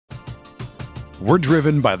We're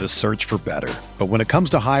driven by the search for better. But when it comes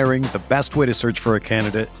to hiring, the best way to search for a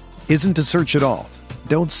candidate isn't to search at all.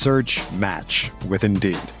 Don't search, match with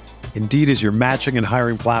Indeed. Indeed is your matching and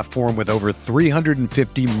hiring platform with over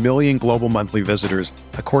 350 million global monthly visitors,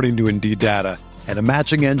 according to Indeed data, and a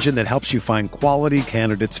matching engine that helps you find quality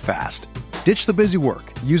candidates fast. Ditch the busy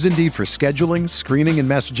work. Use Indeed for scheduling, screening, and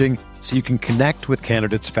messaging so you can connect with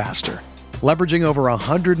candidates faster. Leveraging over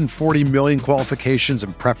 140 million qualifications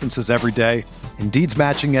and preferences every day, Indeed's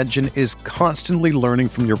matching engine is constantly learning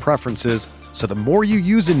from your preferences, so the more you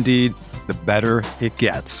use Indeed, the better it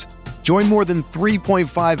gets. Join more than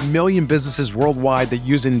 3.5 million businesses worldwide that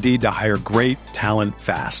use Indeed to hire great talent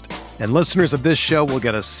fast. And listeners of this show will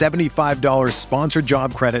get a $75 sponsored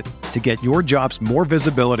job credit to get your jobs more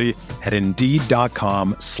visibility at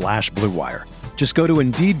Indeed.com/Blue Wire. Just go to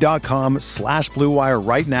Indeed.com/Blue Wire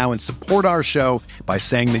right now and support our show by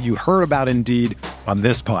saying that you heard about Indeed on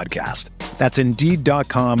this podcast. That's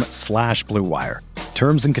Indeed.com/Blue Wire.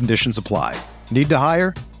 Terms and conditions apply. Need to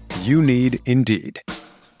hire? You need Indeed.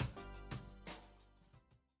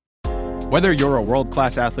 Whether you're a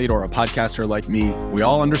world-class athlete or a podcaster like me, we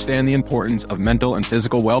all understand the importance of mental and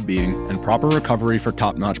physical well-being and proper recovery for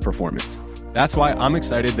top-notch performance. That's why I'm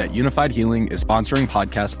excited that Unified Healing is sponsoring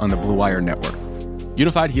podcasts on the Blue Wire Network.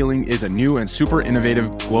 Unified Healing is a new and super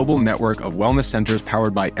innovative global network of wellness centers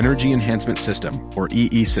powered by Energy Enhancement System, or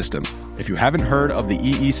EE System. If you haven't heard of the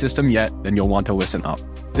EE System yet, then you'll want to listen up.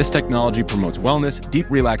 This technology promotes wellness, deep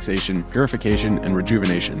relaxation, purification, and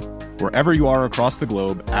rejuvenation. Wherever you are across the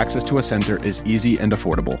globe, access to a center is easy and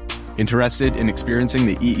affordable. Interested in experiencing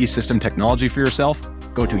the EE System technology for yourself?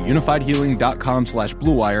 Go to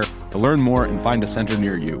unifiedhealing.com/Blue Wire to learn more and find a center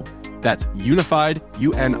near you. That's unified,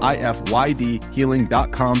 UNIFYD,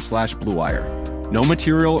 healing.com/Blue Wire. No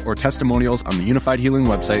material or testimonials on the Unified Healing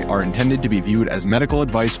website are intended to be viewed as medical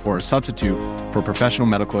advice or a substitute for professional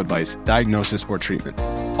medical advice, diagnosis, or treatment.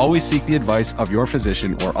 Always seek the advice of your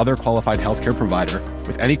physician or other qualified healthcare provider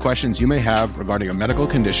with any questions you may have regarding a medical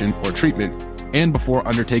condition or treatment and before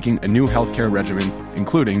undertaking a new healthcare regimen,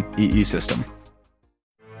 including EE System.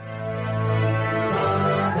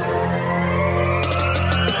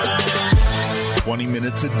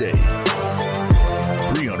 Minutes a day,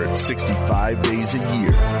 365 days a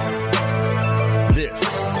year. This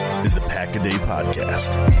is the Pack-A-Day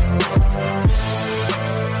Podcast.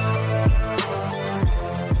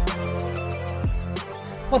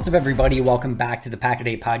 What's up, everybody? Welcome back to the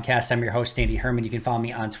Pack-A-Day Podcast. I'm your host, Andy Herman. You can follow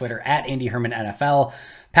me on Twitter at Andy Herman NFL.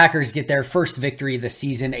 Packers get their first victory this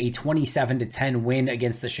season, a 27-10 win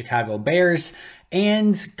against the Chicago Bears.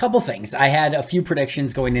 And a couple things. I had a few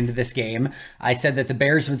predictions going into this game. I said that the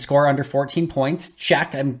Bears would score under 14 points.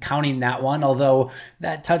 Check. I'm counting that one. Although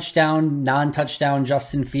that touchdown, non-touchdown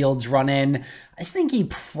Justin Fields run in, I think he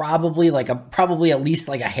probably at least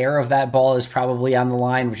a hair of that ball is probably on the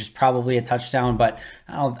line, which is probably a touchdown. But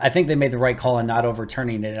I think they made the right call in not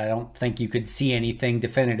overturning it. I don't think you could see anything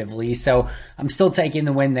definitively. So I'm still taking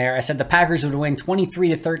the win there. I said the Packers would win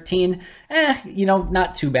 23-13.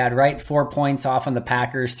 Not too bad, right? 4 points off on the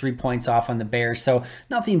Packers, 3 points off on the Bears. So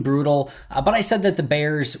nothing brutal. But I said that the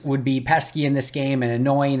Bears would be pesky in this game and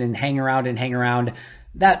annoying and hang around.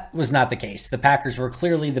 That was not the case. The Packers were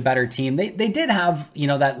clearly the better team. They did have,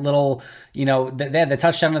 that little, they had the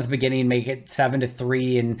touchdown at the beginning, make it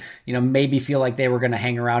 7-3 and, maybe feel like they were going to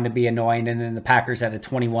hang around and be annoying. And then the Packers had a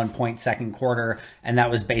 21-point second quarter, and that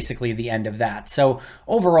was basically the end of that. So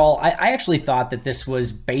overall, I actually thought that this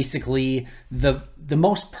was basically the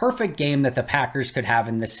most perfect game that the Packers could have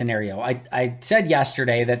in this scenario. I said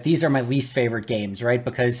yesterday that these are my least favorite games, right?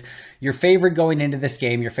 Because you're favored going into this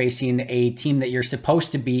game. You're facing a team that you're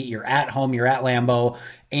supposed to beat. You're at home. You're at Lambeau.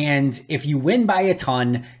 And if you win by a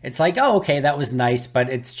ton, it's like, oh, okay, that was nice, but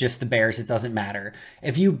it's just the Bears. It doesn't matter.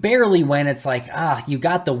 If you barely win, it's like, you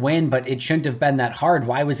got the win, but it shouldn't have been that hard.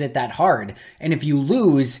 Why was it that hard? And if you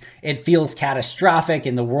lose, it feels catastrophic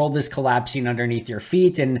and the world is collapsing underneath your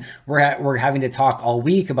feet. And we're having to talk all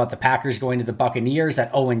week about the Packers going to the Buccaneers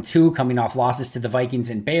at 0-2, coming off losses to the Vikings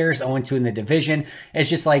and Bears, 0-2 in the division. It's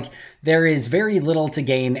just like there is very little to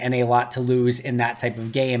gain and a lot to lose in that type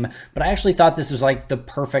of game. But I actually thought this was like the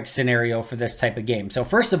perfect scenario for this type of game. So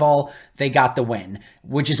first of all, they got the win,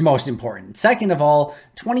 which is most important. Second of all,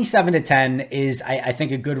 27-10 is, I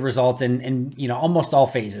think, a good result in almost all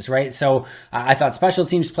phases, right? So I thought special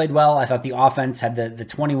teams played well. I thought the offense had the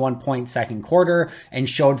 21-point second quarter and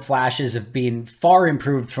showed flashes of being far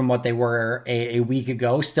improved from what they were a week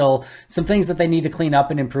ago. Still some things that they need to clean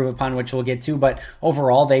up and improve upon, which we'll get to, but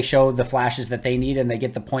overall they show the flashes that they need and they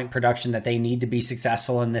get the point production that they need to be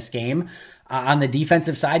successful in this game. On the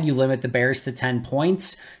defensive side, you limit the Bears to 10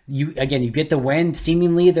 points. You get the win.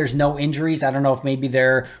 Seemingly, there's no injuries. I don't know if maybe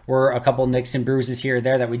there were a couple nicks and bruises here or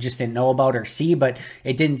there that we just didn't know about or see, but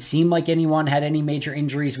it didn't seem like anyone had any major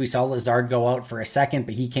injuries. We saw Lazard go out for a second,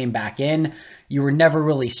 but he came back in. You were never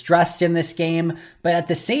really stressed in this game, but at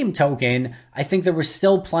the same token, I think there was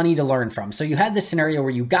still plenty to learn from. So you had this scenario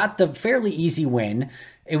where you got the fairly easy win.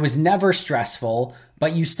 It was never stressful,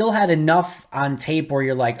 but you still had enough on tape where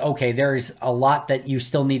you're like, okay, there's a lot that you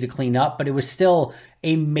still need to clean up, but it was still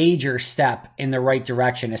a major step in the right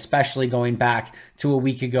direction, especially going back to a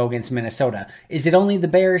week ago against Minnesota. Is it only the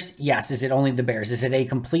Bears? Yes. Is it only the Bears? Is it a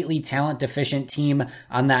completely talent deficient team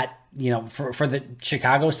on that, for the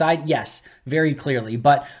Chicago side? Yes, very clearly.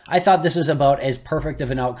 But I thought this was about as perfect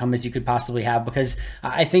of an outcome as you could possibly have, because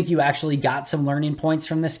I think you actually got some learning points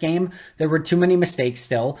from this game. There were too many mistakes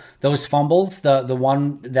still. Those fumbles, the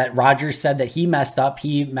one that Rodgers said that he messed up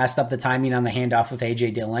the timing on the handoff with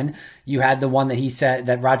A.J. Dillon. You had the one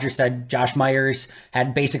that Rodgers said Josh Myers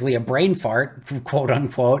had basically a brain fart, quote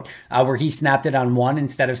unquote, where he snapped it on one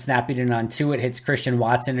instead of snapping it on two. It hits Christian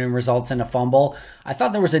Watson and results in a fumble. I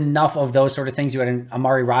thought there was enough of those sort of things. You had an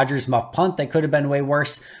Amari Rodgers muff punt that could have been way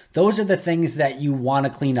worse. Those are the things that you want to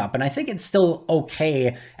clean up. And I think it's still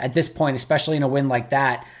okay at this point, especially in a win like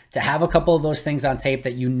that, to have a couple of those things on tape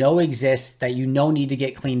that exist, that need to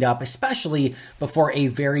get cleaned up, especially before a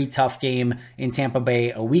very tough game in Tampa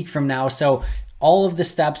Bay a week from now. So all of the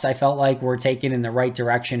steps I felt like were taken in the right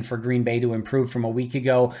direction for Green Bay to improve from a week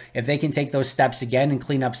ago. If they can take those steps again and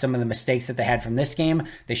clean up some of the mistakes that they had from this game,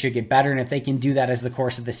 they should get better. And if they can do that as the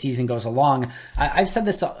course of the season goes along, I've said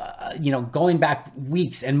this, going back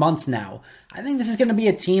weeks and months now, I think this is going to be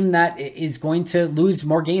a team that is going to lose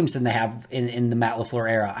more games than they have in the Matt LaFleur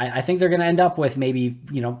era. I think they're going to end up with maybe,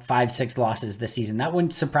 5-6 losses this season. That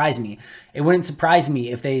wouldn't surprise me. It wouldn't surprise me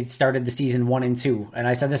if they started the season 1-2. And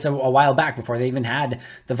I said this a while back before they even had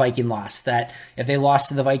the Viking loss, that if they lost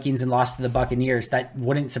to the Vikings and lost to the Buccaneers, that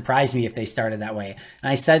wouldn't surprise me if they started that way. And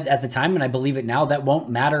I said at the time, and I believe it now, that won't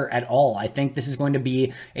matter at all. I think this is going to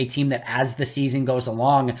be a team that as the season goes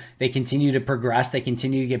along, they continue to progress, they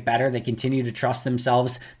continue to get better, they continue to trust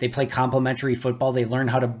themselves, they play complementary football, they learn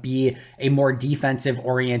how to be a more defensive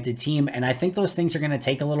oriented team. And I think those things are going to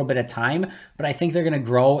take a little bit of time, but I think they're going to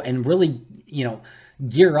grow and really,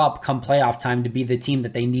 gear up come playoff time to be the team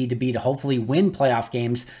that they need to be to hopefully win playoff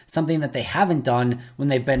games, something that they haven't done when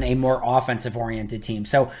they've been a more offensive oriented team.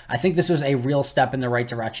 So I think this was a real step in the right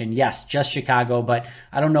direction. Yes, just Chicago, but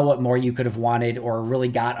I don't know what more you could have wanted or really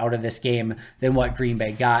got out of this game than what Green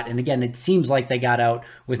Bay got. And again, it seems like they got out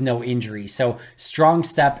with no injuries. So strong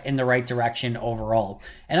step in the right direction overall.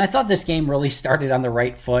 And I thought this game really started on the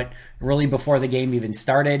right foot, really before the game even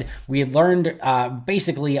started. We had learned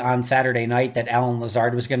basically on Saturday night that Allen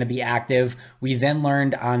Lazard was going to be active. We then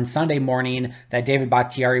learned on Sunday morning that David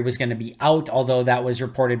Bakhtiari was going to be out, although that was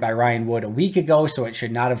reported by Ryan Wood a week ago, so it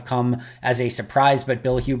should not have come as a surprise. But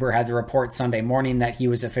Bill Huber had the report Sunday morning that he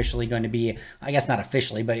was officially going to be, I guess not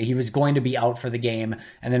officially, but he was going to be out for the game.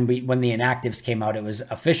 And then when the inactives came out, it was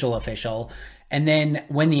official. And then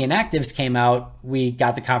when the inactives came out, we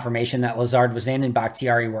got the confirmation that Lazard was in and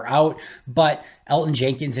Bakhtiari were out, but Elgton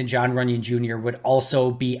Jenkins and Jon Runyan Jr. would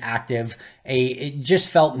also be active. It just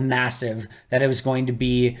felt massive that it was going to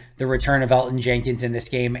be the return of Elgton Jenkins in this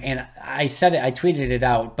game. And I said it, I tweeted it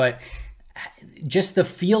out, but just the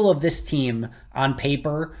feel of this team on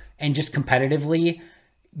paper and just competitively,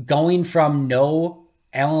 going from no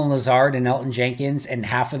Allen Lazard and Elgton Jenkins and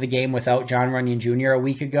half of the game without Jon Runyan Jr. a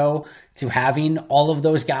week ago to having all of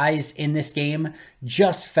those guys in this game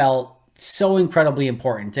just felt so incredibly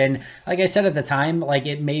important. And like I said at the time, like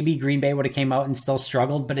it maybe Green Bay would have came out and still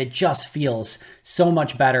struggled, but it just feels so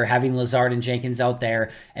much better having Lazard and Jenkins out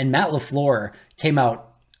there. And Matt LaFleur came out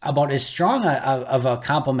about as strong of a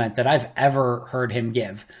compliment that I've ever heard him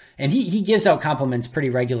give. And he gives out compliments pretty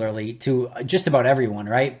regularly to just about everyone,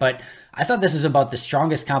 right? But I thought this was about the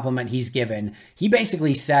strongest compliment he's given. He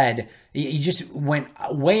basically said, he just went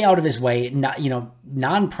way out of his way,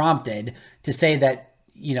 non-prompted, to say that,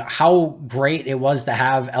 how great it was to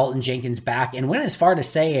have Elgton Jenkins back, and went as far to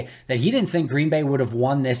say that he didn't think Green Bay would have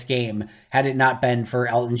won this game had it not been for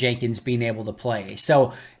Elgton Jenkins being able to play.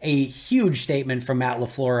 So a huge statement from Matt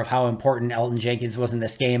LaFleur of how important Elgton Jenkins was in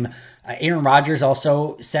this game. Aaron Rodgers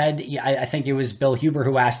also said, I think it was Bill Huber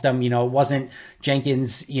who asked him, it wasn't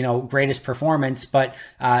Jenkins, greatest performance, but,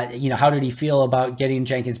 how did he feel about getting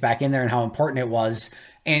Jenkins back in there and how important it was?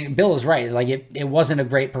 And Bill is right. Like it wasn't a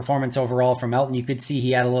great performance overall from Elgton. You could see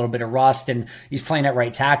he had a little bit of rust, and he's playing at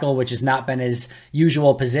right tackle, which has not been his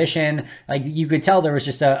usual position. Like you could tell there was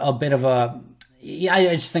just a bit of a yeah,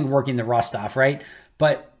 I just think working the rust off, right?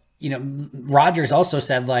 But Rodgers also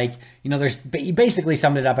said, like, he basically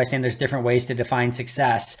summed it up by saying there's different ways to define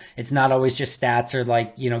success. It's not always just stats or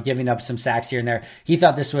like, giving up some sacks here and there. He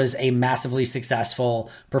thought this was a massively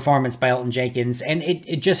successful performance by Elgton Jenkins. And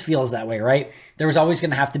it just feels that way, right? There was always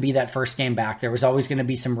going to have to be that first game back. There was always going to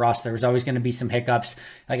be some rust. There was always going to be some hiccups.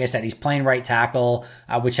 Like I said, he's playing right tackle,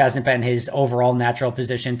 which hasn't been his overall natural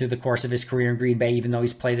position through the course of his career in Green Bay, even though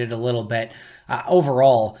he's played it a little bit.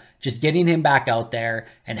 Overall, just getting him back out there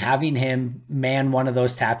and having him man one of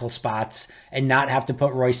those tackle spots and not have to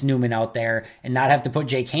put Royce Newman out there and not have to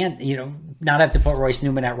put not have to put Royce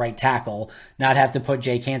Newman at right tackle, not have to put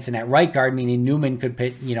Jake Hansen at right guard, meaning Newman could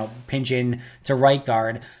pinch in to right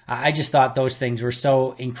guard. I just thought those things were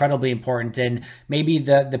so incredibly important. And maybe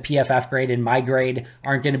the PFF grade and my grade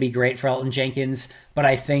aren't going to be great for Elgton Jenkins, but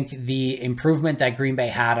I think the improvement that Green Bay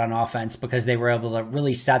had on offense, because they were able to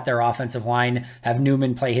really set their offensive line, have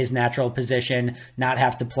Newman play his natural position, not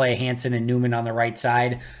have to play Hansen and Newman on the right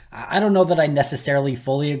side. I don't know that I necessarily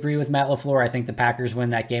fully agree with Matt LaFleur. I think the Packers win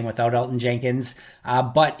that game without Elgton Jenkins,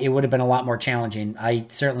 but it would have been a lot more challenging. I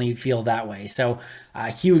certainly feel that way. So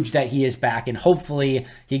huge that he is back, and hopefully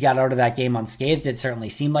he got out of that game unscathed. It certainly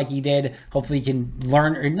seemed like he did. Hopefully he can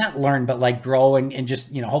learn, or not learn, but like grow and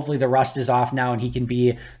just, hopefully the rust is off now and he can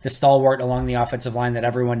be the stalwart along the offensive line that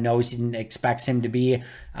everyone knows and expects him to be.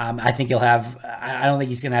 I think I don't think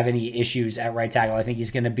he's going to have any issues at right tackle. I think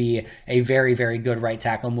he's going to be a very, very good right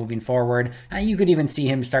tackle moving forward. You could even see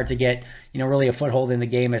him start to get, really a foothold in the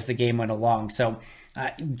game as the game went along. So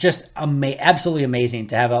just absolutely amazing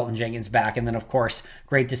to have Elgton Jenkins back. And then, of course,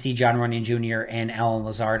 great to see Jon Runyan Jr. and Allen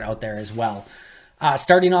Lazard out there as well.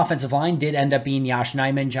 Starting offensive line did end up being Yosh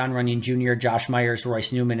Nijman, Jon Runyan Jr., Josh Myers,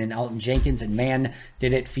 Royce Newman, and Elgton Jenkins. And man,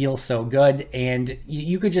 did it feel so good. And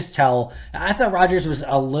you could just tell, I thought Rodgers was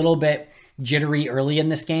a little bit jittery early in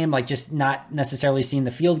this game, like just not necessarily seeing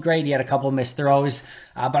the field great. He had a couple missed throws,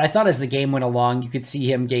 but I thought as the game went along, you could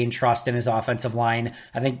see him gain trust in his offensive line.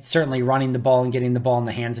 I think certainly running the ball and getting the ball in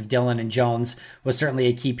the hands of Dillon and Jones was certainly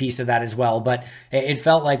a key piece of that as well. But it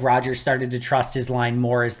felt like Rodgers started to trust his line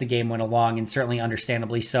more as the game went along, and certainly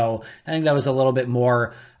understandably so. I think that was a little bit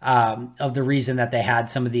more of the reason that they had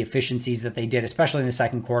some of the efficiencies that they did, especially in the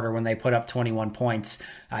second quarter when they put up 21 points.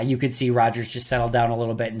 You could see Rodgers just settle down a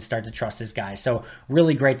little bit and start to trust his guys. So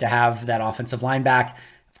really great to have that offensive line back.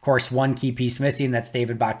 Of course, one key piece missing, that's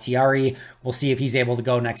David Bakhtiari. We'll see if he's able to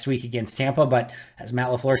go next week against Tampa. But as Matt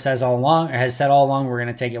LaFleur has said all along, we're going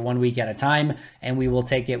to take it 1 week at a time, and we will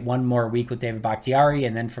take it one more week with David Bakhtiari,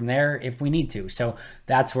 and then from there if we need to. So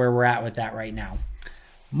that's where we're at with that right now.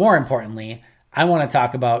 More importantly, I want to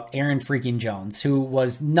talk about Aaron freaking Jones, who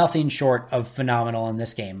was nothing short of phenomenal in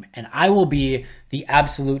this game. And I will be the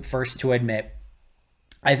absolute first to admit,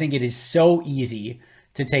 I think it is so easy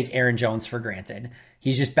to take Aaron Jones for granted.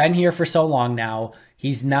 He's just been here for so long now.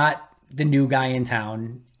 He's not the new guy in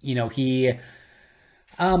town. I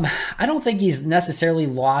don't think he's necessarily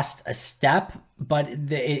lost a step, but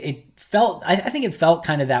I think it felt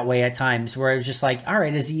kind of that way at times, where it was just like, all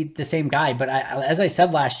right, is he the same guy? But as I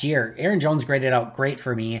said last year, Aaron Jones graded out great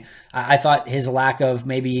for me. I thought his lack of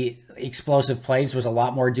maybe explosive plays was a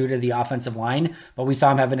lot more due to the offensive line, but we saw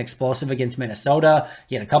him have an explosive against Minnesota.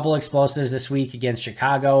 He had a couple explosives this week against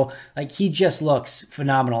Chicago. Like, he just looks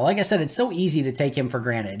phenomenal. Like I said, it's so easy to take him for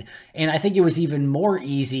granted. And I think it was even more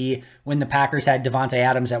easy when the Packers had Davante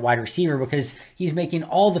Adams at wide receiver, because he's making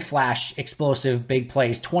all the flash, explosive, big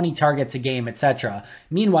plays, 20 targets a game, etc.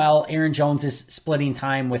 Meanwhile, Aaron Jones is splitting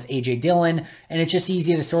time with A.J. Dillon, and it's just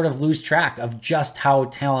easy to sort of lose track of just how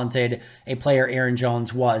talented a player Aaron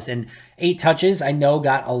Jones was. And 8 touches, I know,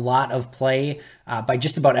 got a lot of play by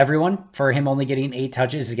just about everyone for him only getting 8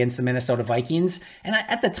 touches against the Minnesota Vikings. And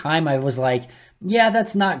at the time, I was like, yeah,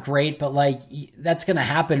 that's not great, but like, that's going to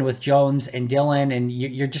happen with Jones and Dillon, and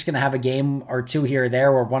you're just going to have a game or two here or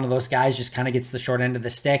there where one of those guys just kind of gets the short end of the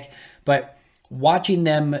stick. But watching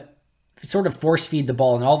them sort of force feed the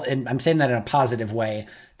ball, and I'm saying that in a positive way,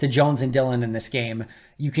 to Jones and Dillon in this game,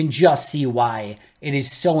 you can just see why it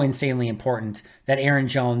is so insanely important that Aaron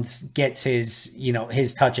Jones gets his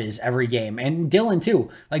touches every game. And Dillon too.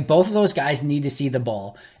 Like, both of those guys need to see the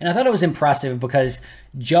ball. And I thought it was impressive because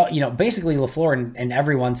basically LaFleur and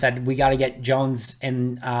everyone said we got to get Jones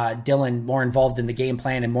and Dillon more involved in the game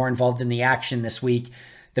plan and more involved in the action this week.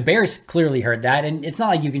 The Bears clearly heard that, and it's not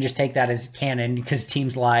like you can just take that as canon because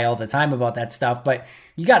teams lie all the time about that stuff, but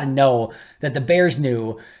you got to know that the Bears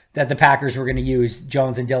knew that the Packers were going to use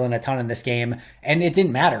Jones and Dillon a ton in this game, and it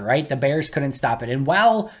didn't matter, right? The Bears couldn't stop it. And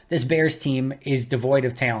while this Bears team is devoid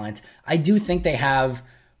of talent, I do think they have,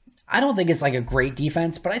 I don't think it's like a great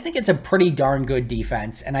defense, but I think it's a pretty darn good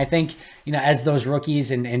defense. And I think, as those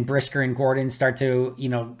rookies and Brisker and Gordon start to,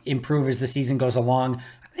 improve as the season goes along,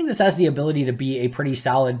 I think this has the ability to be a pretty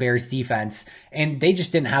solid Bears defense. And they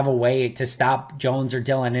just didn't have a way to stop Jones or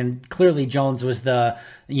Dillon. And clearly Jones was the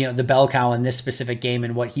bell cow in this specific game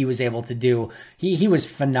and what he was able to do. He was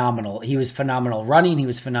phenomenal. He was phenomenal running. He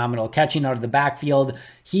was phenomenal catching out of the backfield.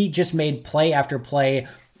 He just made play after play.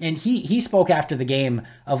 And he spoke after the game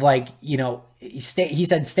of he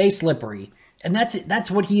said, stay slippery. And that's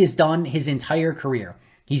what he has done his entire career.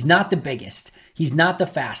 He's not the biggest. He's not the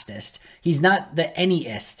fastest. He's not the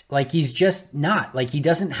anyest. He's just not. He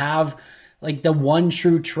doesn't have the one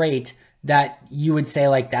true trait that you would say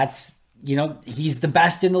that's, he's the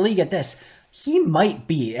best in the league at this. He might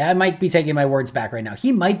be, I might be taking my words back right now.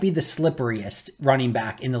 He might be the slipperiest running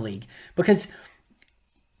back in the league because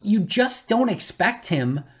you just don't expect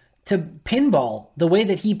him to pinball the way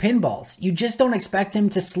that he pinballs. You just don't expect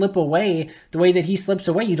him to slip away the way that he slips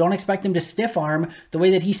away. You don't expect him to stiff arm the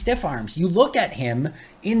way that he stiff arms. You look at him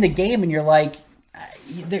in the game and you're like,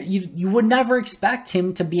 you would never expect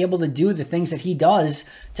him to be able to do the things that he does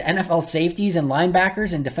to NFL safeties and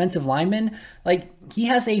linebackers and defensive linemen. He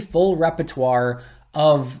has a full repertoire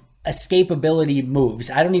of escapability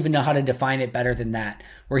moves. I don't even know how to define it better than that,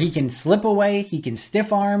 where he can slip away, he can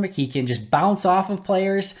stiff arm, he can just bounce off of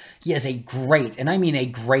players. He has a great, and I mean a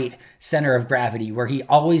great center of gravity where he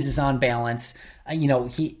always is on balance.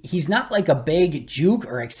 He's not like a big juke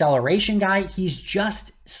or acceleration guy. He's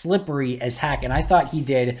just slippery as heck. And I thought he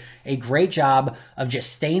did a great job of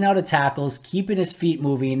just staying out of tackles, keeping his feet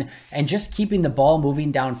moving, and just keeping the ball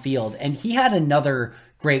moving downfield. And he had another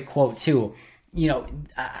great quote too.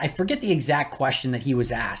 I forget the exact question that he was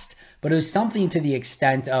asked, but it was something to the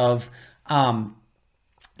extent of, can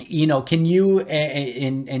you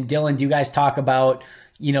and Dylan, do you guys talk about,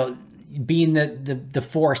 being the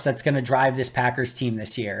force that's going to drive this Packers team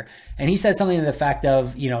this year? And he said something to the effect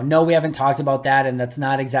of, no, we haven't talked about that, and that's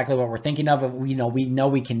not exactly what we're thinking of. We know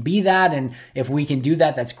we can be that, and if we can do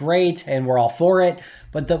that, that's great, and we're all for it.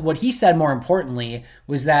 But what he said more importantly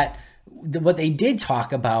was that what they did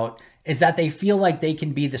talk about is that they feel like they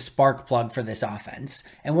can be the spark plug for this offense.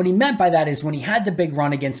 And what he meant by that is when he had the big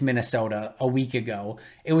run against Minnesota a week ago,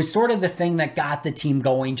 it was sort of the thing that got the team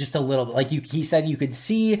going just a little bit. He said you could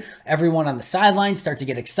see everyone on the sideline start to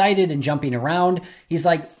get excited and jumping around. He's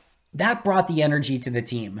like, that brought the energy to the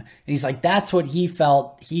team. And he's like, that's what he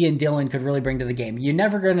felt he and Dylan could really bring to the game. You're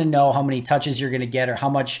never going to know how many touches you're going to get or how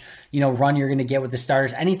much, run you're going to get with the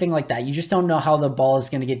starters, anything like that. You just don't know how the ball is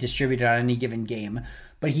going to get distributed on any given game.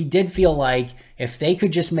 But he did feel like if they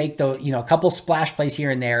could just make a couple splash plays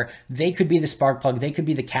here and there, they could be the spark plug. They could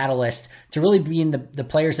be the catalyst to really being the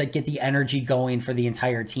players that get the energy going for the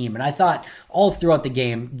entire team. And I thought all throughout the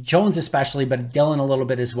game, Jones especially, but Dylan a little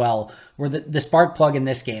bit as well, were the spark plug in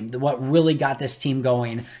this game, what really got this team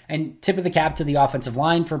going. And tip of the cap to the offensive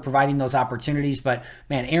line for providing those opportunities. But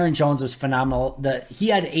man, Aaron Jones was phenomenal. He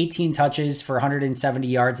had 18 touches for 170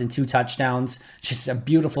 yards and 2 touchdowns. Just a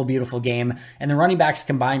beautiful, beautiful game. And the running backs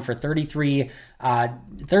combined for 33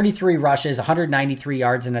 rushes, 193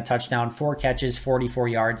 yards and a touchdown, 4 catches, 44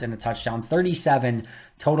 yards and a touchdown, 37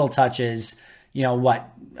 total touches,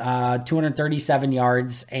 237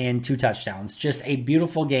 yards and 2 touchdowns. Just a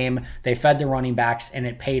beautiful game. They fed the running backs and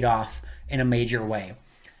it paid off in a major way.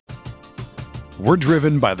 We're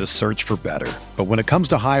driven by the search for better. But when it comes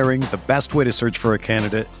to hiring, the best way to search for a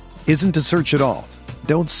candidate isn't to search at all.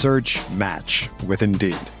 Don't search, match with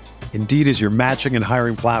Indeed. Indeed is your matching and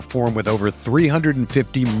hiring platform with over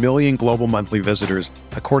 350 million global monthly visitors,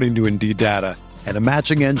 according to Indeed data, and a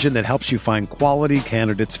matching engine that helps you find quality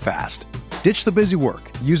candidates fast. Ditch the busy work.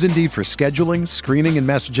 Use Indeed for scheduling, screening, and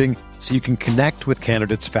messaging so you can connect with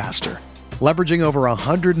candidates faster. Leveraging over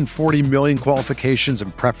 140 million qualifications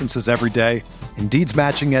and preferences every day, Indeed's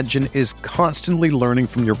matching engine is constantly learning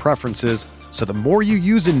from your preferences, so the more you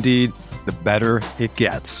use Indeed, the better it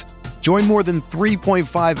gets. Join more than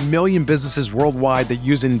 3.5 million businesses worldwide that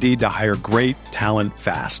use Indeed to hire great talent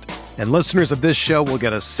fast. And listeners of this show will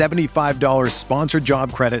get a $75 sponsored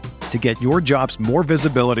job credit to get your jobs more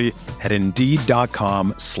visibility at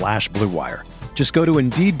Indeed.com/Blue Wire. Just go to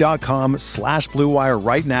Indeed.com/Blue Wire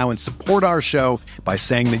right now and support our show by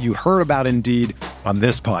saying that you heard about Indeed on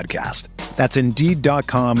this podcast. That's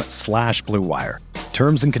Indeed.com/Blue Wire.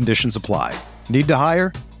 Terms and conditions apply. Need to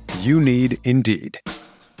hire? You need Indeed.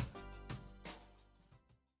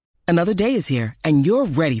 Another day is here, and you're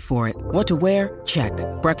ready for it. What to wear? Check.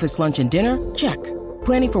 Breakfast, lunch, and dinner? Check.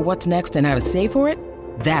 Planning for what's next and how to save for it?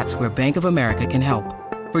 That's where Bank of America can help.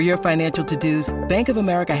 For your financial to-dos, Bank of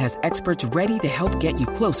America has experts ready to help get you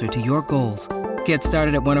closer to your goals. Get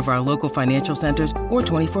started at one of our local financial centers or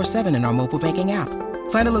 24/7 in our mobile banking app.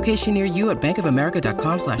 Find a location near you at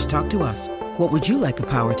bankofamerica.com/talktous. What would you like the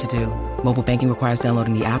power to do? Mobile banking requires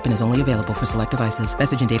downloading the app and is only available for select devices.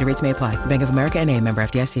 Message and data rates may apply. Bank of America N.A., member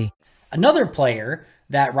FDIC. Another player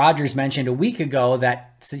that Rodgers mentioned a week ago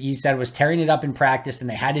that he said was tearing it up in practice and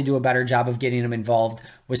they had to do a better job of getting him involved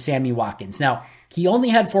was Sammy Watkins. Now, he only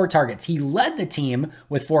had 4 targets. He led the team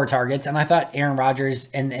with 4 targets, and I thought Aaron Rodgers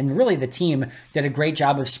and really the team did a great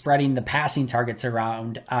job of spreading the passing targets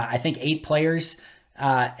around. I think 8 players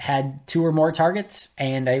had 2 or more targets,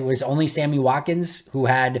 and it was only Sammy Watkins who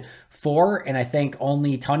had 4, and I think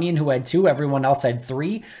only Tonyan who had 2. Everyone else had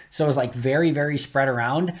 3, so it was like very, very spread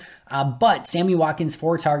around. But Sammy Watkins,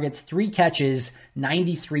 4 targets, 3 catches,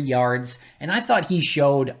 93 yards. And I thought he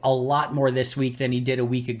showed a lot more this week than he did a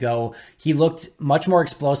week ago. He looked much more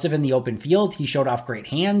explosive in the open field. He showed off great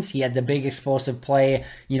hands. He had the big explosive play,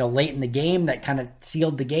 late in the game that kind of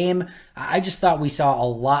sealed the game. I just thought we saw a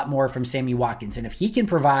lot more from Sammy Watkins. And if he can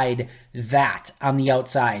provide that on the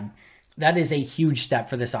outside, that is a huge step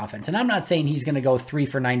for this offense. And I'm not saying he's going to go 3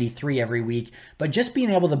 for 93 every week, but just being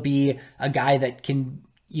able to be a guy that can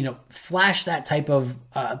flash that type of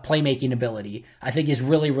playmaking ability, I think is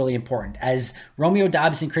really, really important. As Romeo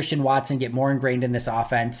Doubs and Christian Watson get more ingrained in this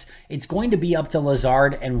offense, it's going to be up to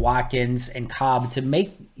Lazard and Watkins and Cobb to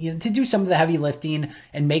make, to do some of the heavy lifting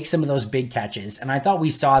and make some of those big catches. And I thought we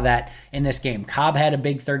saw that in this game. Cobb had a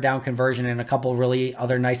big 3rd down conversion and a couple really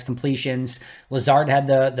other nice completions. Lazard had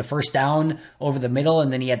the first down over the middle,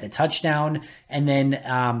 and then he had the touchdown. And then,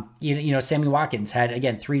 Sammy Watkins had,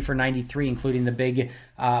 again, 3 for 93, including the big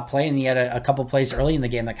play, and he had a couple plays early in the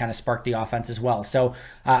game that kind of sparked the offense as well. So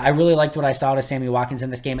I really liked what I saw to Sammy Watkins in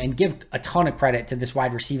this game, and give a ton of credit to this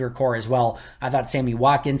wide receiver core as well. I thought Sammy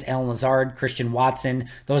Watkins, Allen Lazard, Christian Watson,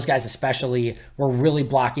 those guys especially were really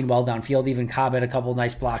blocking well downfield. Even Cobb had a couple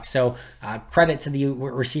nice blocks. So credit to the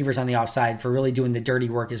receivers on the offside for really doing the dirty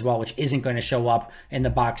work as well, which isn't going to show up in the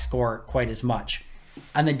box score quite as much.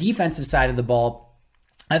 On the defensive side of the ball,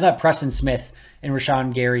 I thought Preston Smith and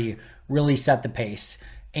Rashawn Gary really set the pace.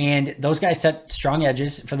 And those guys set strong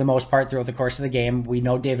edges for the most part throughout the course of the game. We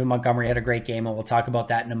know David Montgomery had a great game, and we'll talk about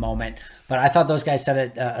that in a moment. But I thought those guys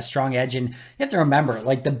set a strong edge. And you have to remember,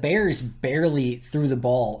 the Bears barely threw the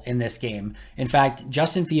ball in this game. In fact,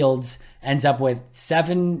 Justin Fields ends up with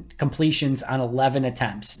 7 completions on 11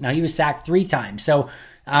 attempts. Now, he was sacked 3 times. So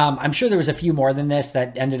I'm sure there was a few more than this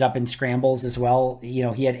that ended up in scrambles as well. He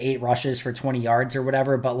had 8 rushes for 20 yards or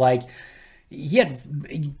whatever, but he had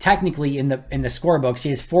technically in the scorebooks, he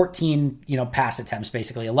has 14, pass attempts,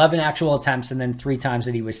 basically 11 actual attempts, and then 3 times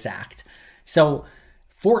that he was sacked. So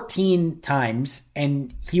 14 times,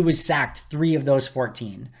 and he was sacked 3 of those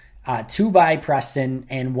 14, 2 by Preston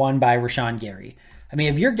and 1 by Rashawn Gary. I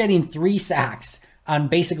mean, if you're getting 3 sacks on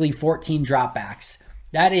basically 14 dropbacks,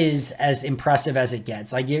 that is as impressive as it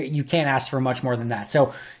gets. You can't ask for much more than that.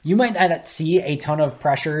 So you might not see a ton of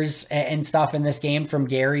pressures and stuff in this game from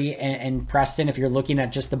Gary and Preston if you're looking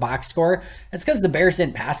at just the box score. That's because the Bears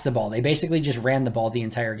didn't pass the ball. They basically just ran the ball the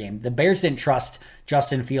entire game. The Bears didn't trust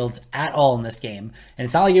Justin Fields at all in this game. And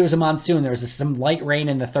it's not like it was a monsoon. There was some light rain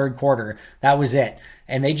in the 3rd quarter. That was it.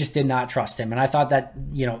 And they just did not trust him. And I thought that,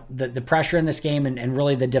 the pressure in this game and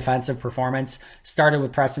really the defensive performance started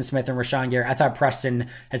with Preston Smith and Rashawn Gary. I thought Preston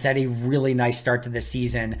has had a really nice start to this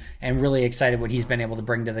season and really excited what he's been able to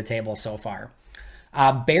bring to the table so far.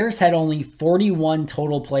 Bears had only 41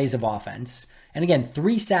 total plays of offense. And again,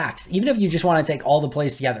 3 sacks. Even if you just want to take all the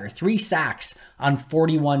plays together, 3 sacks on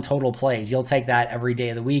 41 total plays. You'll take that every day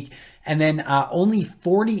of the week. And then only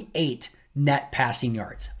 48 net passing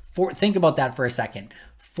yards. Think about that for a second.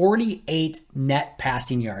 48 net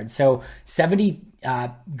passing yards. So 70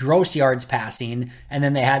 gross yards passing, and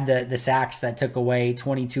then they had the sacks that took away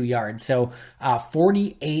 22 yards. So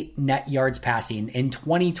 48 net yards passing in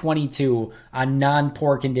 2022 on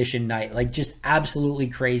non-poor condition night. Just absolutely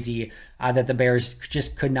crazy that the Bears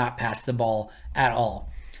just could not pass the ball at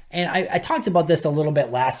all. And I talked about this a little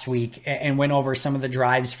bit last week and went over some of the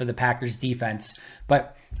drives for the Packers defense,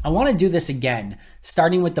 but I want to do this again,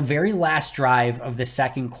 starting with the very last drive of the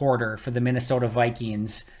 2nd quarter for the Minnesota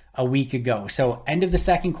Vikings a week ago. So end of the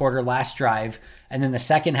 2nd quarter, last drive, and then the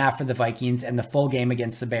second half for the Vikings and the full game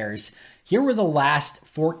against the Bears. Here were the last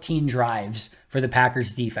 14 drives for the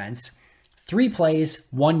Packers defense. 3 plays,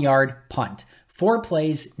 1 yard, punt. 4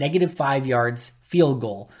 plays, -5 yards, field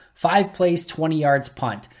goal. 5 plays, 20 yards,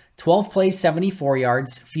 punt. 12 plays, 74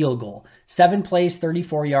 yards, field goal. 7 plays,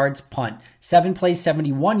 34 yards, punt. 7 plays,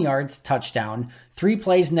 71 yards, touchdown. 3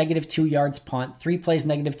 plays, -2 yards, punt. 3 plays,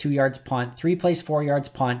 -2 yards, punt. 3 plays, 4 yards,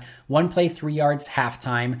 punt. 1 play, 3 yards,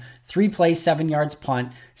 halftime. 3 plays, 7 yards,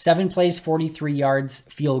 punt. 7 plays, 43 yards,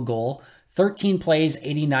 field goal. 13 plays,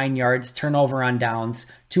 89 yards, turnover on downs.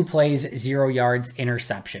 2 plays, 0 yards,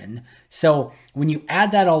 interception. So when you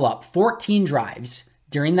add that all up, 14 drives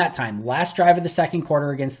during that time, last drive of the second quarter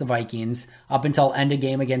against the Vikings, up until end of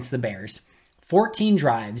game against the Bears. 14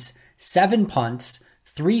 drives, 7 punts,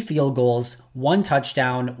 3 field goals, 1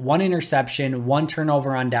 touchdown, 1 interception, 1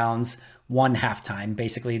 turnover on downs, 1 halftime.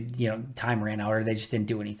 Basically, time ran out or they just didn't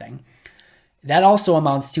do anything. That also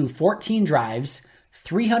amounts to 14 drives,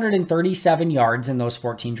 337 yards in those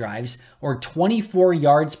 14 drives, or 24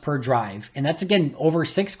 yards per drive. And that's, again, over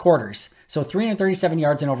 6 quarters. So 337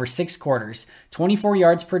 yards in over 6 quarters, 24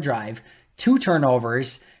 yards per drive, 2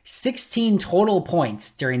 turnovers, 16 total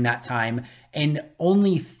points during that time. And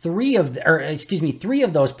only 3 of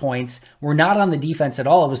those points were not on the defense at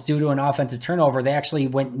all. It was due to an offensive turnover. They actually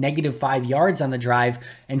went -5 yards on the drive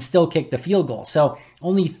and still kicked the field goal. So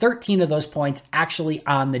only 13 of those points actually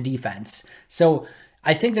on the defense. So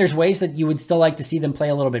I think there's ways that you would still like to see them play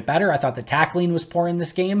a little bit better. I thought the tackling was poor in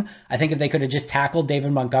this game. I think if they could have just tackled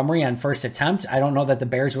David Montgomery on first attempt, I don't know that the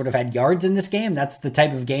Bears would have had yards in this game. That's the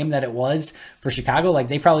type of game that it was for Chicago. Like,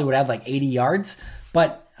 they probably would have 80 yards.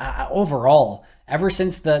 But overall, ever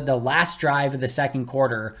since the last drive of the second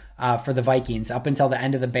quarter for the Vikings up until the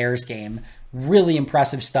end of the Bears game, really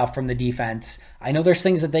impressive stuff from the defense. I know there's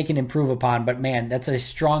things that they can improve upon, but man, that's a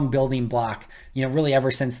strong building block, really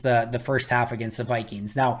ever since the first half against the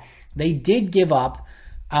Vikings. Now, they did give up,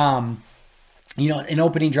 an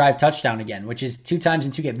opening drive touchdown again, which is 2 times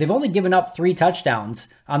in 2 games. They've only given up 3 touchdowns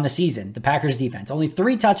on the season, the Packers defense. Only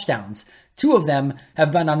 3 touchdowns. 2 of them have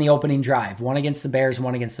been on the opening drive, 1 against the Bears,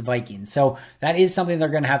 1 against the Vikings. So that is something they're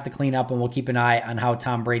going to have to clean up, and we'll keep an eye on how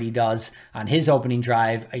Tom Brady does on his opening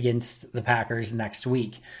drive against the Packers next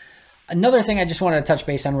week. Another thing I just wanted to touch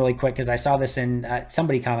base on really quick, because I saw this in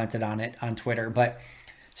somebody commented on it on Twitter, but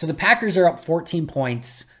so the Packers are up 14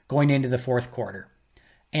 points going into the fourth quarter,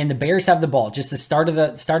 and the Bears have the ball, just the start of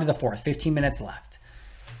the fourth, 15 minutes left.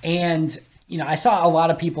 And I saw a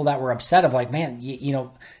lot of people that were upset of man,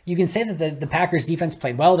 you can say that the Packers defense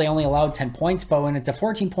played well. They only allowed 10 points, but when it's a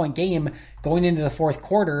 14-point game going into the fourth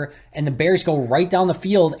quarter and the Bears go right down the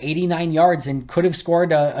field, 89 yards, and could have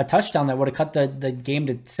scored a touchdown that would have cut the game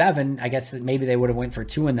to 7, I guess that maybe they would have went for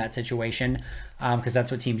 2 in that situation, because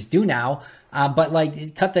that's what teams do now. But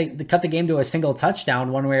cut the game to a single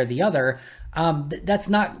touchdown one way or the other. That's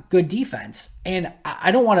not good defense. And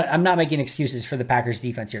I'm not making excuses for the Packers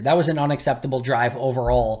defense here. That was an unacceptable drive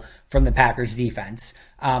overall from the Packers defense,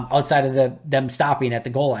 outside of them stopping at the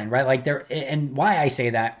goal line, right? And why I say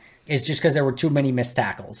that is just because there were too many missed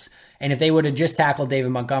tackles. And if they would have just tackled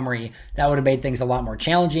David Montgomery, that would have made things a lot more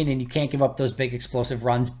challenging, and you can't give up those big explosive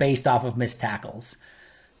runs based off of missed tackles.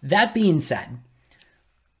 That being said,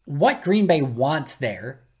 what Green Bay wants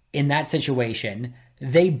there in that situation,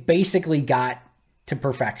 they basically got to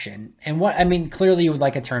perfection. And clearly you would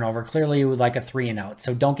like a turnover. Clearly you would like a 3-and-out.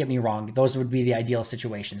 So don't get me wrong. Those would be the ideal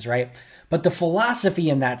situations, right? But the philosophy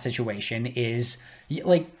in that situation is,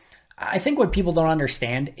 I think what people don't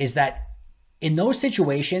understand is that in those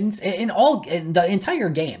situations, in the entire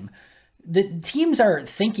game, the teams are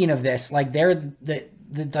thinking of this like they're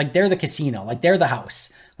the casino, like they're the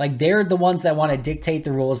house. Like they're the ones that want to dictate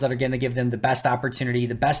the rules that are going to give them the best opportunity,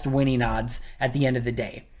 the best winning odds at the end of the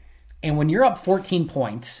day. And when you're up 14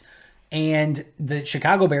 points and the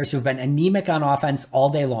Chicago Bears, who've been anemic on offense all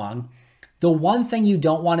day long, the one thing you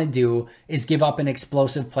don't want to do is give up an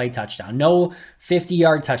explosive play touchdown. No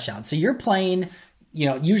 50-yard touchdown. So you're playing,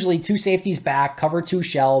 usually 2 safeties back, cover 2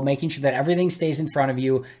 shell, making sure that everything stays in front of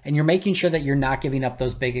you, and you're making sure that you're not giving up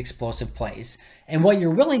those big explosive plays. And what you're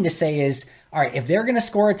willing to say is, all right, if they're going to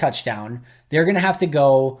score a touchdown, they're going to have to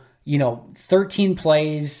go, 13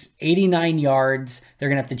 plays, 89 yards. They're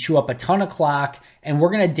going to have to chew up a ton of clock, and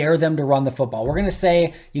we're going to dare them to run the football. We're going to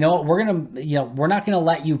say, we're not going to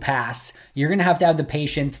let you pass. You're going to have the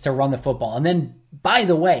patience to run the football. And then, by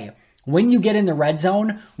the way, when you get in the red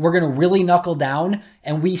zone, we're going to really knuckle down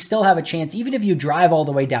and we still have a chance, even if you drive all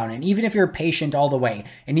the way down, and even if you're patient all the way,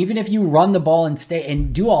 and even if you run the ball and stay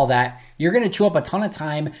and do all that, you're going to chew up a ton of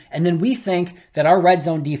time. And then we think that our red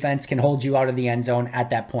zone defense can hold you out of the end zone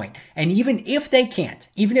at that point. And even if they can't,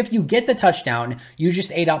 even if you get the touchdown, you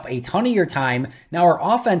just ate up a ton of your time. Now our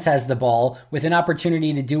offense has the ball with an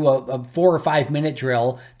opportunity to do a 4 or 5 minute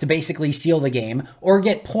drill to basically seal the game or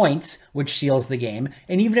get points, which seals the game.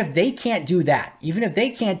 And even if they can't do that,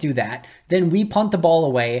 then we punt the ball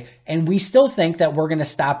away, and we still think that we're going to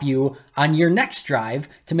stop you on your next drive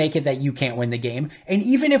to make it that you can't win the game. And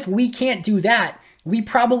even if we can't do that, we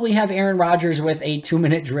probably have Aaron Rodgers with a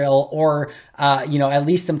 2-minute drill or, at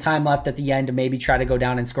least some time left at the end to maybe try to go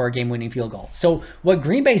down and score a game-winning field goal. So what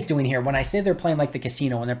Green Bay's doing here, when I say they're playing like the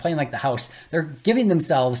casino, when they're playing like the house, they're giving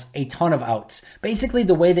themselves a ton of outs. Basically,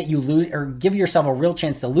 the way that you lose or give yourself a real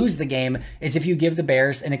chance to lose the game is if you give the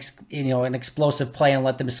Bears an explosive play and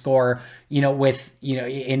let them score,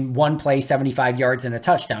 in one play, 75 yards and a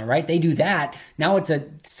touchdown, right? They do that. Now it's a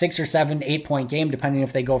 6 or 7, 8 point game, depending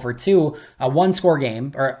if they go for 2, a 1-score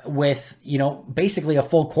game or with, basically a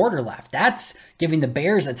full quarter left. That's giving the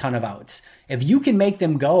Bears a ton of outs. If you can make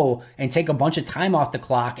them go and take a bunch of time off the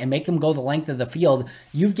clock and make them go the length of the field,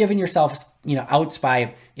 you've given yourself, outs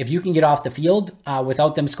by, if you can get off the field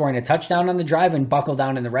without them scoring a touchdown on the drive and buckle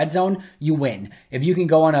down in the red zone, you win. If you can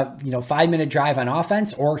go on a 5-minute drive on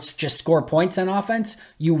offense or just score points on offense,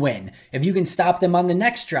 you win. If you can stop them on the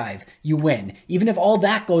next drive, you win. Even if all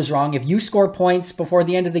that goes wrong, if you score points before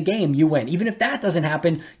the end of the game, you win. Even if that doesn't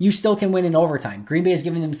happen, you still can win in overtime. Green Bay is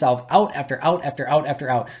giving themselves out after out after out after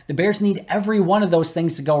out. The Bears need every one of those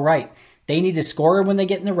things to go right. They need to score when they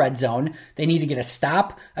get in the red zone. They need to get a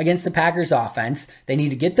stop against the Packers offense. They need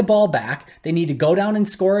to get the ball back. They need to go down and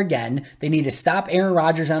score again. They need to stop Aaron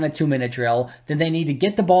Rodgers on a 2-minute drill. Then they need to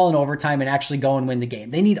get the ball in overtime and actually go and win the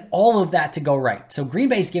game. They need all of that to go right. So Green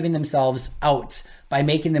Bay's giving themselves outs by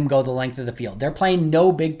making them go the length of the field. They're playing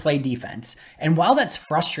no big play defense. And while that's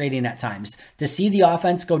frustrating at times to see the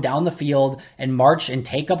offense go down the field and march and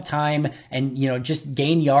take up time and, just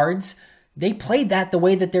gain yards, they played that the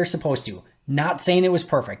way that they're supposed to. Not saying it was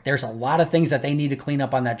perfect. There's a lot of things that they need to clean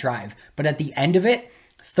up on that drive. But at the end of it,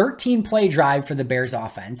 13-play drive for the Bears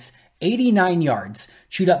offense, 89 yards,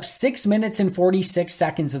 chewed up 6 minutes and 46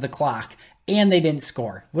 seconds of the clock, and they didn't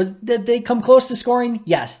score. Did they come close to scoring?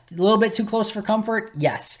 Yes. A little bit too close for comfort?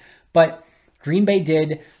 Yes. But Green Bay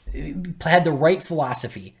had the right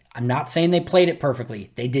philosophy. I'm not saying they played it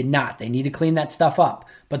perfectly. They did not. They need to clean that stuff up.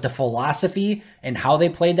 But the philosophy and how they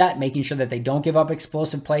played that, making sure that they don't give up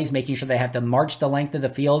explosive plays, making sure they have to march the length of the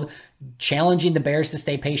field, challenging the Bears to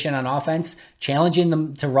stay patient on offense, challenging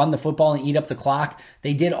them to run the football and eat up the clock.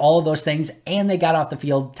 They did all of those things, and they got off the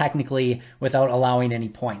field technically without allowing any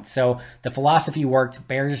points. So the philosophy worked.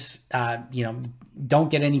 Bears,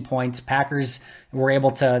 don't get any points. Packers were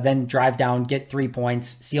able to then drive down, get 3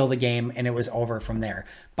 points, seal the game, and it was over from there.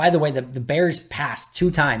 By the way, the Bears passed 2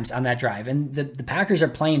 times on that drive, and the Packers are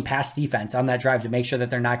playing pass defense on that drive to make sure that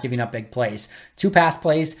they're not giving up big plays. 2 pass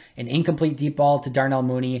plays, an incomplete deep ball to Darnell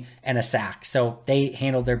Mooney, and a sack. So they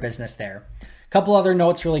handled their business there. Couple other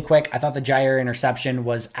notes really quick. I thought the Jaire interception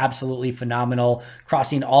was absolutely phenomenal,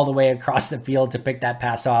 crossing all the way across the field to pick that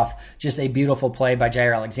pass off. Just a beautiful play by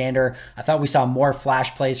Jaire Alexander. I thought we saw more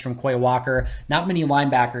flash plays from Quay Walker. Not many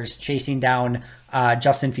linebackers chasing down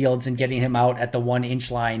Justin Fields and getting him out at the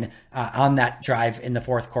 1-inch line on that drive in the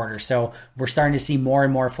fourth quarter. So we're starting to see more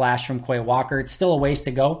and more flash from Quay Walker. It's still a ways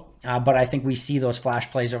to go, but I think we see those flash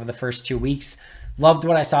plays over the first 2 weeks. Loved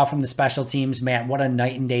what I saw from the special teams. Man, what a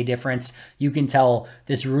night and day difference. You can tell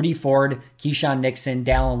this Rudy Ford, Keyshawn Nixon,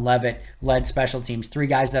 Dallin Leavitt led special teams. 3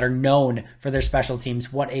 guys that are known for their special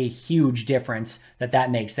teams. What a huge difference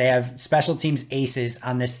that makes. They have special teams aces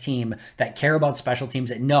on this team that care about special teams,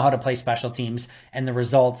 that know how to play special teams, and the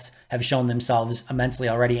results have shown themselves immensely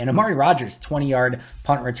already. And Amari Rodgers, 20-yard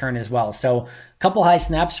punt return as well. So a couple high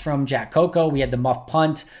snaps from Jack Coco. We had the muff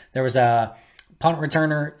punt. There was a punt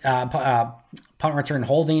return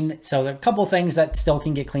holding. So a couple things that still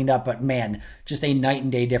can get cleaned up, but man, just a night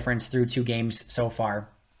and day difference through 2 games so far.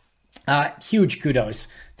 Huge kudos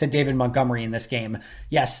to David Montgomery in this game.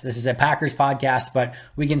 Yes, this is a Packers podcast, but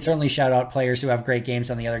we can certainly shout out players who have great games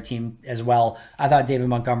on the other team as well. I thought David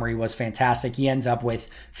Montgomery was fantastic. He ends up with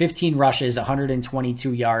 15 rushes,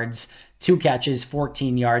 122 yards, 2 catches,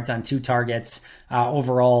 14 yards on 2 targets.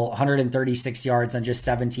 overall, 136 yards on just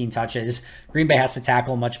 17 touches. Green Bay has to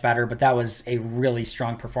tackle much better, but that was a really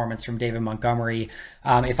strong performance from David Montgomery.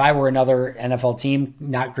 If I were another NFL team,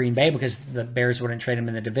 not Green Bay, because the Bears wouldn't trade him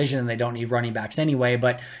in the division and they don't need running backs anyway,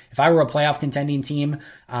 but if I were a playoff contending team,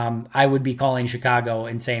 I would be calling Chicago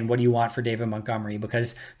and saying, what do you want for David Montgomery?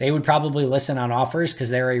 Because they would probably listen on offers because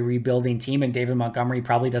they're a rebuilding team and David Montgomery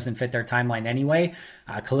probably doesn't fit their timeline anyway.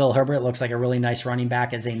 Khalil Herbert looks like a really nice running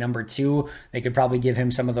back as a number 2. They could probably give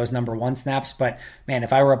him some of those number 1 snaps. But man,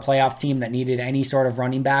 if I were a playoff team that needed any sort of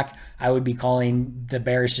running back, I would be calling the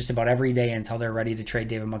Bears just about every day until they're ready to trade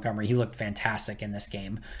David Montgomery. He looked fantastic in this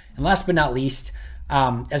game. And last but not least,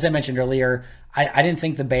 as I mentioned earlier, I didn't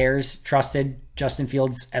think the Bears trusted Justin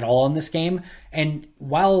Fields at all in this game. And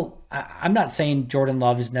while I'm not saying Jordan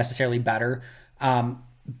Love is necessarily better,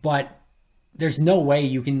 but there's no way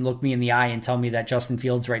you can look me in the eye and tell me that Justin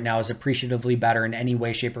Fields right now is appreciatively better in any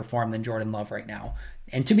way, shape, or form than Jordan Love right now.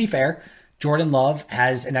 And to be fair, Jordan Love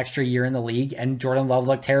has an extra year in the league, and Jordan Love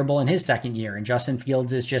looked terrible in his second year, and Justin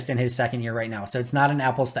Fields is just in his second year right now. So it's not an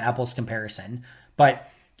apples to apples comparison. But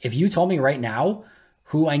if you told me right now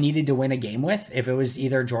who I needed to win a game with, if it was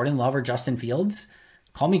either Jordan Love or Justin Fields,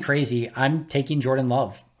 call me crazy. I'm taking Jordan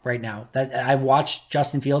Love right now. That I've watched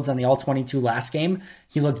Justin Fields on the All-22 last game.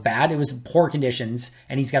 He looked bad. It was poor conditions,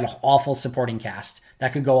 and he's got an awful supporting cast.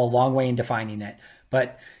 That could go a long way in defining it.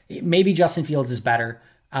 But maybe Justin Fields is better.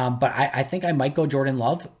 But I think I might go Jordan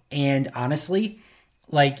Love. And honestly,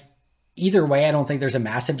 like either way, I don't think there's a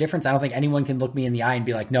massive difference. I don't think anyone can look me in the eye and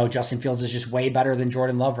be like, no, Justin Fields is just way better than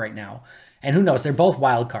Jordan Love right now. And who knows? They're both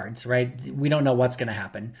wild cards, right? We don't know what's going to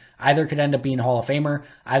happen. Either could end up being a Hall of Famer,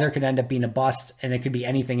 either could end up being a bust, and it could be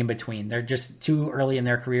anything in between. They're just too early in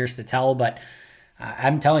their careers to tell, but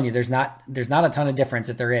I'm telling you, there's not a ton of difference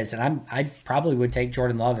if there is. And I probably would take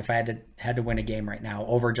Jordan Love if I had to win a game right now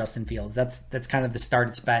over Justin Fields. That's kind of the start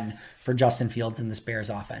it's been for Justin Fields in this Bears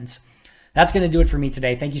offense. That's going to do it for me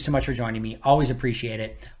today. Thank you so much for joining me. Always appreciate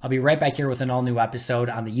it. I'll be right back here with an all-new episode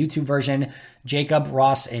on the YouTube version. Jacob,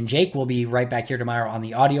 Ross, and Jake will be right back here tomorrow on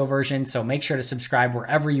the audio version, so make sure to subscribe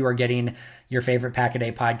wherever you are getting your favorite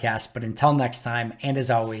Pack-A-Day podcast. But until next time, and as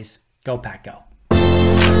always, go Pack Go.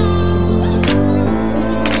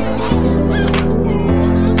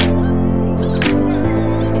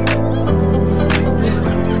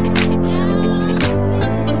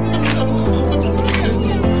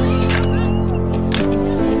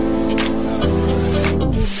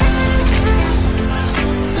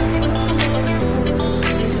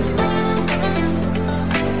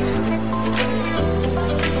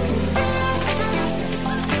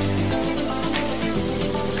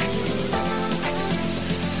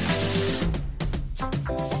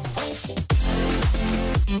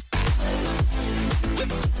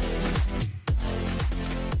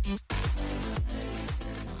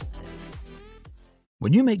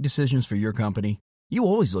 When you make decisions for your company, you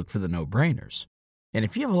always look for the no-brainers. And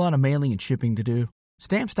if you have a lot of mailing and shipping to do,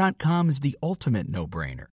 Stamps.com is the ultimate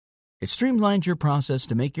no-brainer. It streamlines your process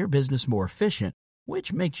to make your business more efficient,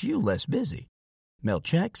 which makes you less busy. Mail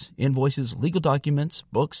checks, invoices, legal documents,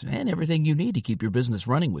 books, and everything you need to keep your business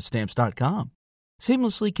running with Stamps.com.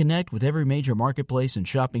 Seamlessly connect with every major marketplace and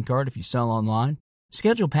shopping cart if you sell online.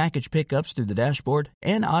 Schedule package pickups through the dashboard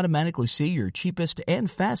and automatically see your cheapest and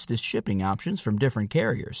fastest shipping options from different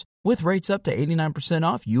carriers, with rates up to 89%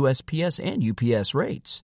 off USPS and UPS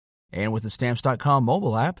rates. And with the Stamps.com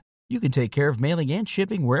mobile app, you can take care of mailing and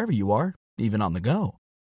shipping wherever you are, even on the go.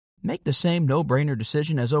 Make the same no-brainer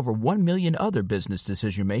decision as over 1 million other business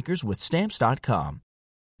decision makers with Stamps.com.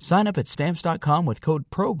 Sign up at Stamps.com with code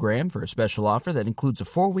PROGRAM for a special offer that includes a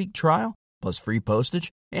 4-week trial, plus free postage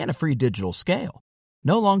and a free digital scale.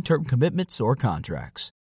 No long-term commitments or contracts.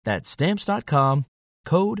 That's Stamps.com,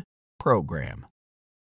 code PROGRAM.